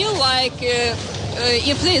them feel like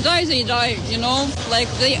if they die, they die,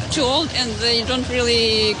 they're too old and they don't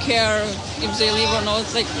really care if they live or not.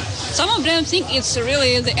 Some of them think it's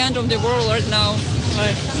really the end of the world right now.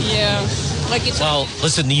 Well,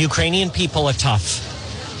 listen, the Ukrainian people are tough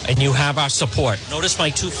and you have our support. Notice my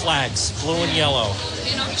two flags, blue and yellow.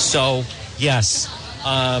 So, yes.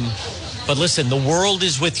 But listen, the world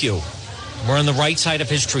is with you. We're on the right side of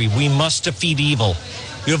history. We must defeat evil.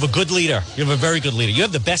 You have a good leader. You have a very good leader. You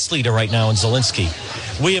have the best leader right now in Zelensky.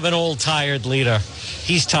 We have an old, tired leader.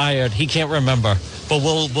 He's tired. He can't remember. But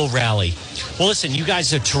we'll rally. Well, listen, you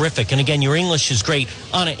guys are terrific. And again, your English is great.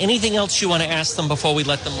 Anna, anything else you want to ask them before we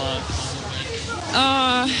let them on?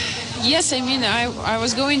 Yes, I mean, I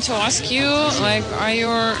was going to ask you, like, I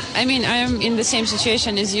am in the same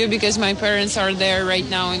situation as you because my parents are there right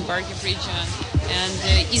now in Kharkiv region. And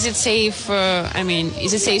is it safe?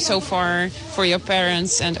 Is it safe so far for your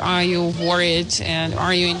parents? And are you worried? And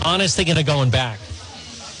are you honest thinking of going back?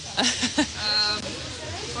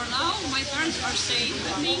 For now, my parents are staying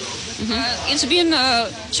with me. It's been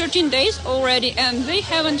 13 days already, and they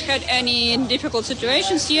haven't had any difficult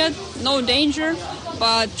situations yet. No danger.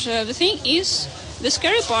 But the thing is, the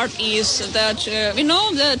scary part is that we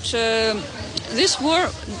know that this war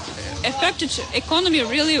affected economy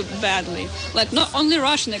really badly. Like not only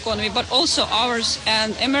Russian economy, but also ours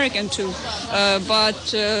and American too.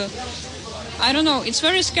 But I don't know. It's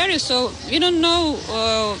very scary. So we don't know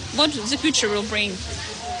what the future will bring.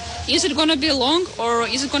 Is it going to be long or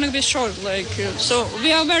is it going to be short? So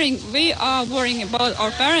we are worrying about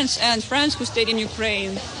our parents and friends who stayed in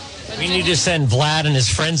Ukraine. We need to send Vlad and his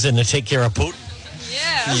friends in to take care of Putin.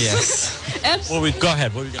 Yes. Go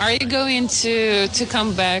ahead. Are you going to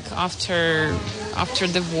come back after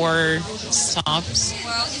the war stops?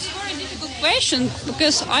 Well, it's a very difficult question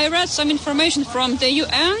because I read some information from the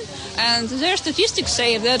UN, and their statistics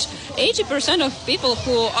say that 80% of people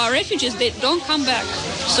who are refugees, they don't come back.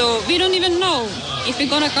 So we don't even know if we're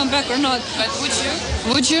gonna come back or not. But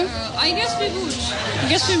would you? I guess we would.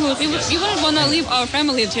 We wouldn't want to leave our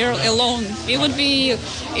family here alone. It would be.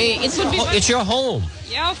 It's your home.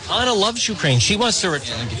 Yeah. Anna loves Ukraine. She wants to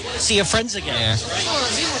return, see her friends again. Yeah.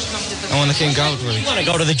 I want to hang out with you. Want to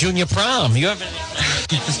go to the junior prom? You haven't.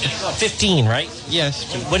 15, right? Yes.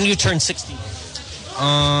 When do you turn 16? In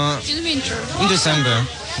winter. In December.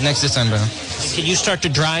 Next December. Can you start to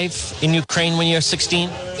drive in Ukraine when you're 16?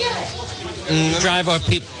 Yeah. Drive our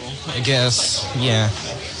people. I guess. Yeah.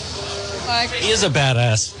 He is a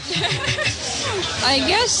badass. I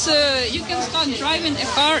guess you can start driving a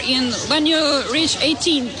car when you reach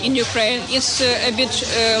 18 in Ukraine. It's a bit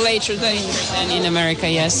later than in America,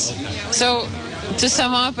 yes. So, to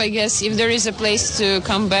sum up, I guess if there is a place to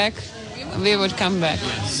come back, we would come back.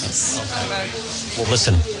 Yes. Well,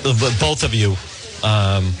 listen, both of you,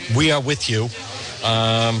 we are with you.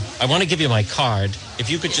 I want to give you my card. If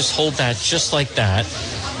you could just hold that just like that.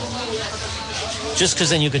 Just because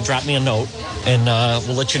then you can drop me a note, and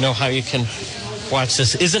we'll let you know how you can watch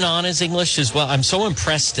this. Isn't Anna's English as well? I'm so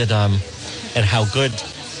impressed at how good.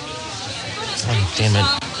 Oh, damn it!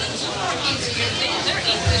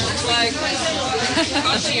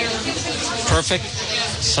 Perfect.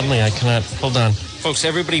 Suddenly I cannot. Hold on, folks.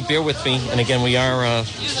 Everybody, bear with me. And again, we are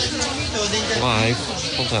live.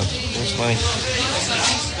 Hold on. Where's my?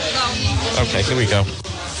 Okay, here we go.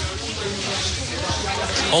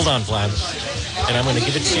 Hold on, Vlad. And I'm going to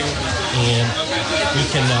give it to you, and we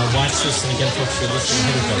can watch this. And again, folks, you're listening.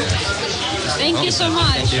 Here we go. Thank you so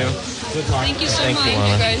much. Thank you. Good luck. Thank you so much. Thank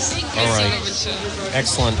you, guys. All right.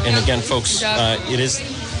 Excellent. And again, folks, it is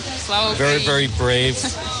very, very brave.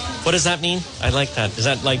 What does that mean? I like that. Is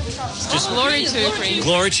that like just glory to Ukraine?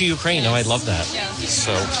 Glory to Ukraine. Oh, I love that. Yeah.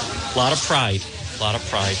 So, a lot of pride. All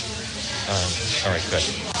right, good.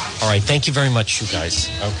 All right, thank you very much, you guys.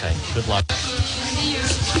 Okay, good luck.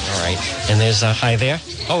 All right, and there's a hi there.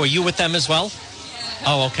 Oh, are you with them as well?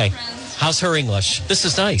 Oh, okay. How's her English? This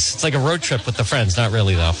is nice. It's like a road trip with the friends. Not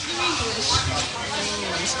really, though.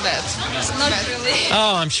 It's bad. Not really.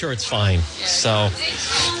 Oh, I'm sure it's fine. So,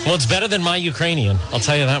 well, it's better than my Ukrainian. I'll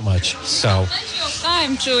tell you that much. So,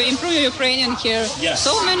 time to improve your Ukrainian here. Yes.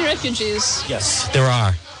 So many refugees. Yes, there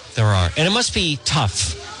are. And it must be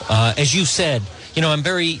tough. As you said, you know, I'm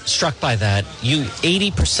very struck by that.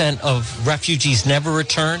 80% of refugees never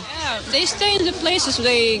return. Yeah, they stay in the places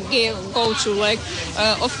they go to.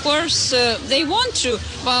 Of course, they want to,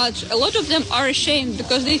 but a lot of them are ashamed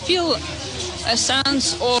because they feel a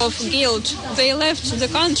sense of guilt. They left the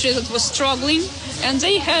country that was struggling, and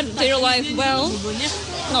they had their life well.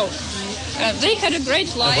 No, they had a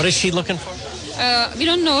great life. What is she looking for? We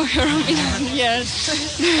don't know her. Yes.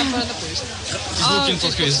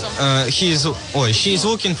 She's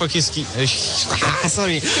looking for his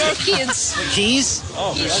sorry. Your kids. Keys?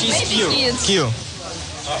 Oh, she's Q.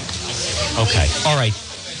 Okay. All right.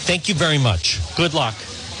 Thank you very much. Good luck.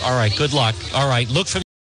 All right. Good luck. All right. Look for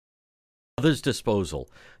Brothers Disposal.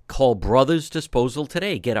 Call Brothers Disposal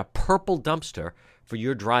today. Get a purple dumpster for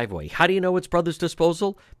your driveway. How do you know it's Brothers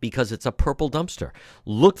Disposal? Because it's a purple dumpster.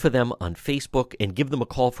 Look for them on Facebook and give them a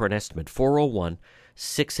call for an estimate.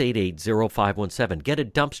 688-0517. Get a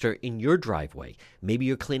dumpster in your driveway. Maybe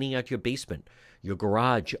you're cleaning out your basement, your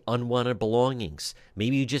garage, unwanted belongings.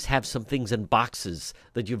 Maybe you just have some things in boxes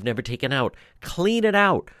that you've never taken out. Clean it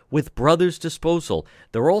out with Brothers Disposal.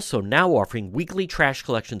 They're also now offering weekly trash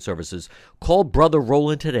collection services. Call Brother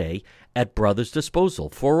Roland today at Brothers Disposal,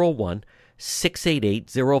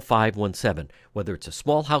 401-688-0517. Whether it's a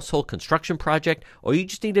small household construction project or you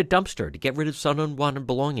just need a dumpster to get rid of some unwanted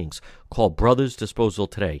belongings, call Brothers Disposal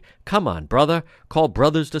today. Come on, brother. Call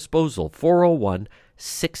Brothers Disposal,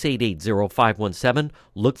 401-688-0517.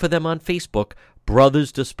 Look for them on Facebook,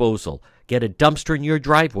 Brothers Disposal. Get a dumpster in your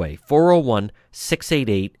driveway,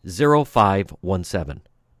 401-688-0517.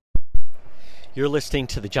 You're listening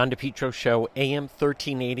to the John DePietro Show, AM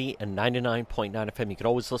 1380 and 99.9 FM. You can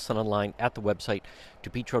always listen online at the website,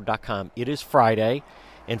 DePietro.com. It is Friday,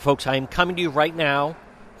 and folks, I am coming to you right now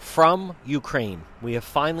from Ukraine. We have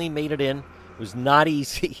finally made it in. It was not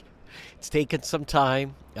easy. It's taken some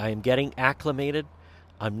time. I am getting acclimated.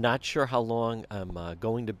 I'm not sure how long I'm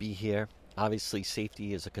going to be here. Obviously,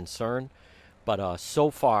 safety is a concern, but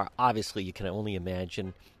so far, obviously, you can only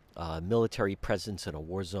imagine military presence in a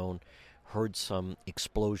war zone. Heard some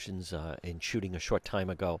explosions and shooting a short time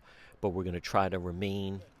ago, but we're going to try to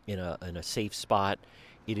remain in a safe spot.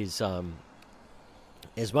 It is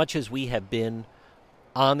as much as we have been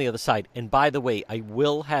on the other side. And by the way, I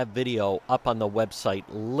will have video up on the website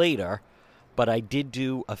later, but I did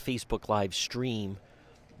do a Facebook Live stream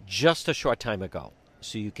just a short time ago,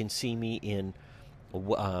 so you can see me in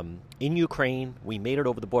Ukraine. We made it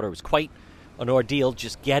over the border. It was quite an ordeal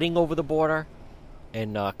just getting over the border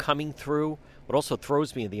and coming through. What also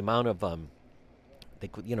throws me the amount of,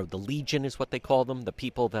 the Legion is what they call them, the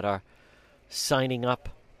people that are signing up,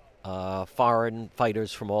 foreign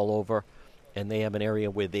fighters from all over, and they have an area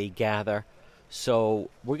where they gather. So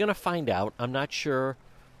we're going to find out. I'm not sure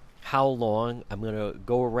how long. I'm going to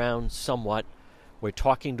go around somewhat. We're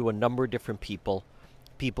talking to a number of different people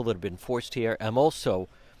that have been forced here.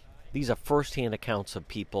 These are firsthand accounts of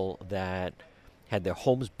people that had their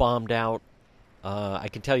homes bombed out. I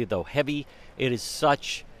can tell you, though, it is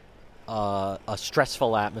such a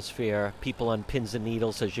stressful atmosphere. People on pins and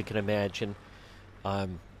needles, as you can imagine.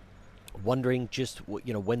 Wondering just,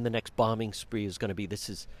 when the next bombing spree is going to be. This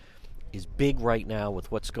is big right now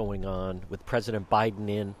with what's going on with President Biden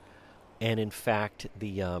in in fact,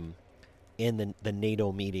 the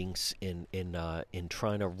NATO meetings in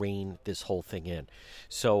trying to rein this whole thing in.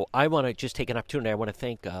 So I want to just take an opportunity. I want to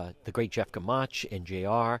thank the great Jeff Gamach and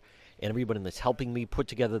JR and everybody that's helping me put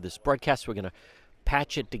together this broadcast. We're going to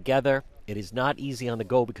patch it together. It is not easy on the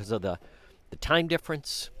go because of the time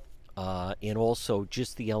difference and also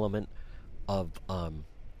just the element of,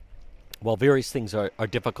 various things are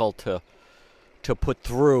difficult to put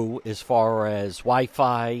through as far as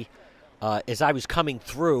Wi-Fi. As I was coming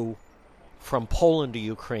through from Poland to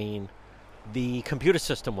Ukraine, the computer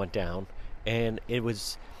system went down, and it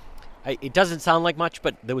doesn't sound like much,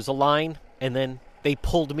 but there was a line, and then they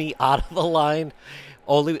pulled me out of the line.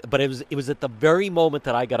 But it was at the very moment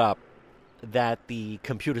that I got up that the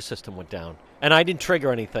computer system went down, and I didn't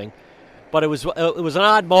trigger anything. But it was an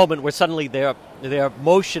odd moment where suddenly they're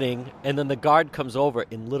motioning, and then the guard comes over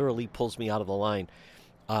and literally pulls me out of the line.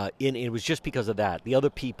 And it was just because of that. The other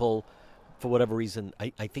people, for whatever reason,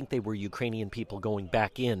 I think they were Ukrainian people going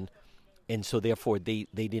back in, and so therefore they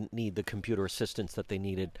didn't need the computer assistance that they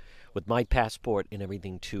needed with my passport and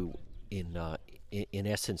everything to, in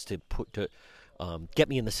essence, to get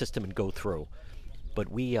me in the system and go through. But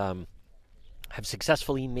we have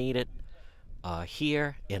successfully made it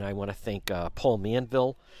here, and I want to thank Paul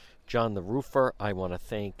Manville, John the Roofer. I want to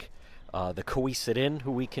thank the Coesit Inn,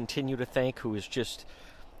 who we continue to thank, who is just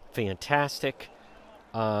fantastic.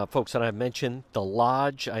 Folks, and I've mentioned the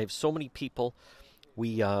Lodge. I have so many people.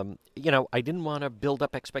 We, I didn't want to build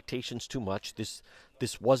up expectations too much. This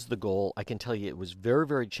was the goal. I can tell you it was very,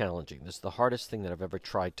 very challenging. This is the hardest thing that I've ever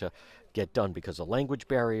tried to get done because of language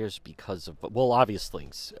barriers, because of, obvious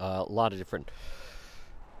things, a lot of different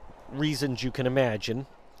reasons you can imagine,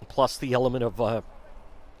 plus the element of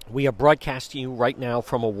we are broadcasting you right now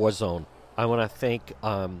from a war zone. I want to thank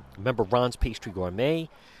member Ron's Pastry Gourmet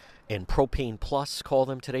and Propane Plus. Call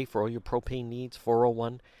them today for all your propane needs,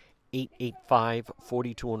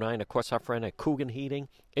 401-885-4209. Of course, our friend at Coogan Heating,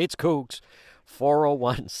 it's Cougs,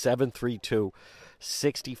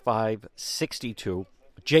 401-732-6562.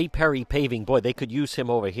 J. Perry Paving, boy, they could use him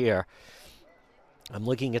over here. I'm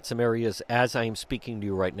looking at some areas as I am speaking to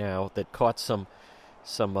you right now that caught some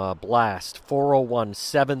blast.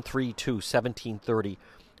 401-732-1730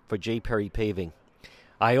 for J. Perry Paving.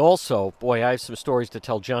 I have some stories to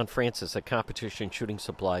tell John Francis at Competition Shooting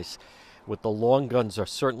Supplies. With the long guns are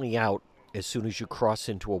certainly out as soon as you cross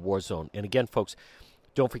into a war zone. And again, folks,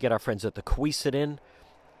 don't forget our friends at the Cowesett Inn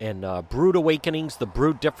and Brood Awakenings, the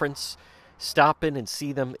Brood Difference. Stop in and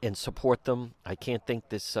see them and support them. I can't thank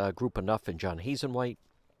this group enough, and John Hazenwhite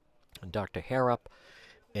and Dr. Harrop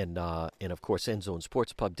and of course, End Zone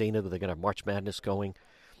Sports Pub. Dana, they're going to have March Madness going.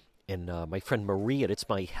 And my friend Marie at It's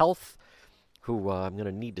My Health, who I'm going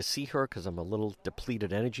to need to see her because I'm a little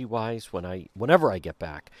depleted energy-wise whenever I get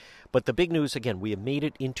back. But the big news, again, we have made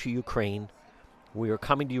it into Ukraine. We are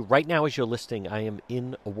coming to you right now as you're listening. I am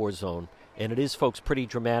in a war zone. And it is, folks, pretty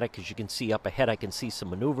dramatic. As you can see up ahead, I can see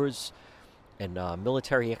some maneuvers and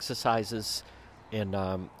military exercises. And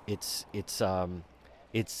I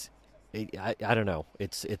don't know.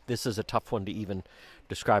 This is a tough one to even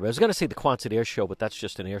describe. I was going to say the Quonset Air Show, but that's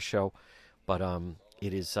just an air show. But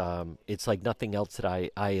it is. It's like nothing else that I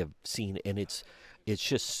have seen, and it's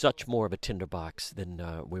just such more of a tinderbox than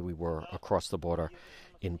where we were across the border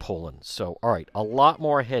in Poland. So, all right, a lot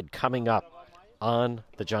more ahead coming up on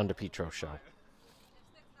the John DePetro Show.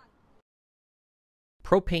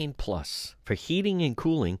 Propane Plus. For heating and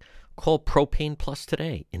cooling, call Propane Plus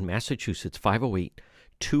today in Massachusetts,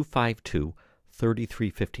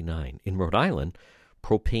 508-252-3359. In Rhode Island,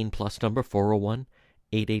 Propane Plus number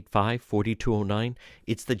 401-885-4209.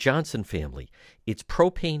 It's the Johnson family. It's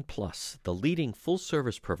Propane Plus, the leading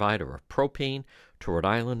full-service provider of propane to Rhode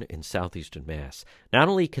Island and southeastern Mass. Not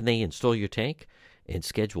only can they install your tank and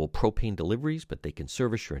schedule propane deliveries, but they can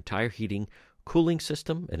service your entire heating, cooling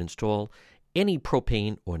system and install any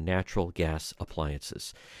propane or natural gas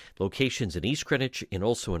appliances. Locations in East Greenwich and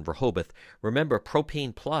also in Rehoboth. Remember,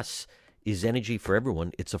 Propane Plus is energy for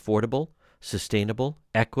everyone. It's affordable, sustainable,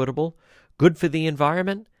 equitable, good for the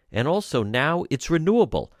environment, and also now it's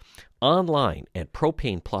renewable. Online at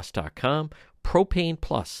propaneplus.com. Propane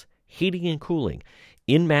Plus, heating and cooling.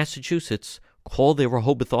 In Massachusetts, call their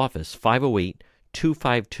Rehoboth office,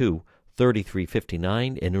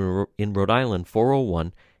 508-252-3359, and in Rhode Island,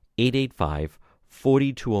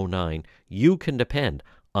 401-885-4209. You can depend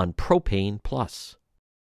on Propane Plus.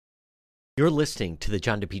 You're listening to the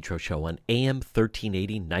John DePetro Show on AM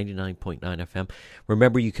 1380, 99.9 FM.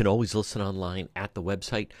 Remember, you can always listen online at the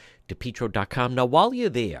website, depetro.com. Now, while you're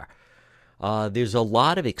there, there's a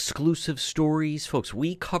lot of exclusive stories. Folks,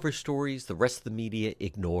 we cover stories the rest of the media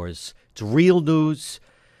ignores. It's real news,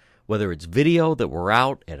 whether it's video that we're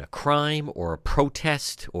out at a crime or a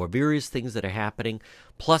protest or various things that are happening,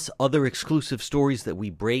 plus other exclusive stories that we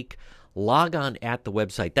break. Log on at the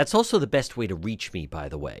website. That's also the best way to reach me, by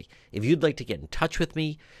the way. If you'd like to get in touch with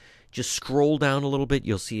me, just scroll down a little bit.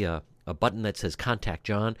 You'll see a button that says Contact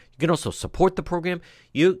John. You can also support the program.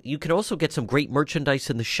 You can also get some great merchandise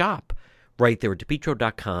in the shop right there at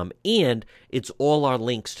depetro.com. And it's all our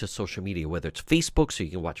links to social media, whether it's Facebook, so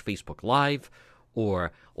you can watch Facebook Live,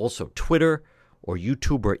 or also Twitter or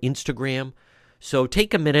YouTube or Instagram. So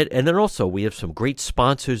take a minute, and then also we have some great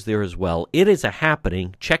sponsors there as well. It is a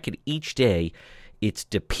happening. Check it each day. It's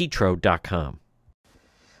depetro.com.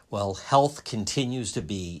 Well, health continues to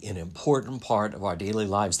be an important part of our daily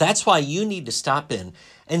lives. That's why you need to stop in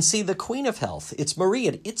and see the Queen of Health. It's Marie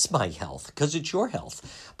at It's My Health, because it's your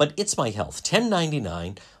health. But It's My Health,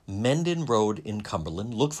 1099 Mendon Road in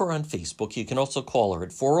Cumberland. Look for her on Facebook. You can also call her at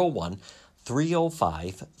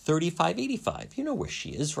 401-305-3585. You know where she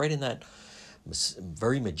is, right in that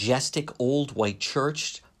very majestic old white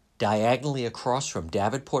church diagonally across from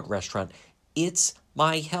Davenport Restaurant. It's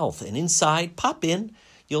My Health. And inside, pop in,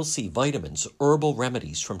 you'll see vitamins, herbal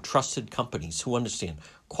remedies from trusted companies who understand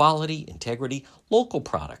quality, integrity, local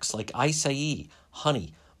products like acai,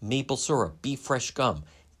 honey, maple syrup, beef fresh gum.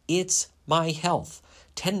 It's My Health.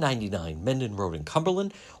 1099 Mendon Road in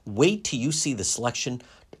Cumberland. Wait till you see the selection.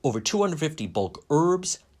 Over 250 bulk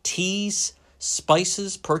herbs, teas,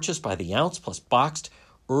 spices purchased by the ounce, plus boxed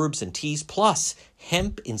herbs and teas, plus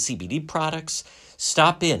hemp and CBD products.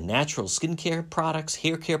 Stop in, natural skincare products,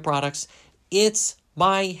 hair care products. It's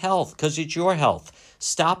My Health, because it's your health.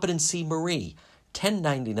 Stop it and see Marie,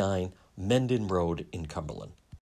 1099 Mendon Road in Cumberland.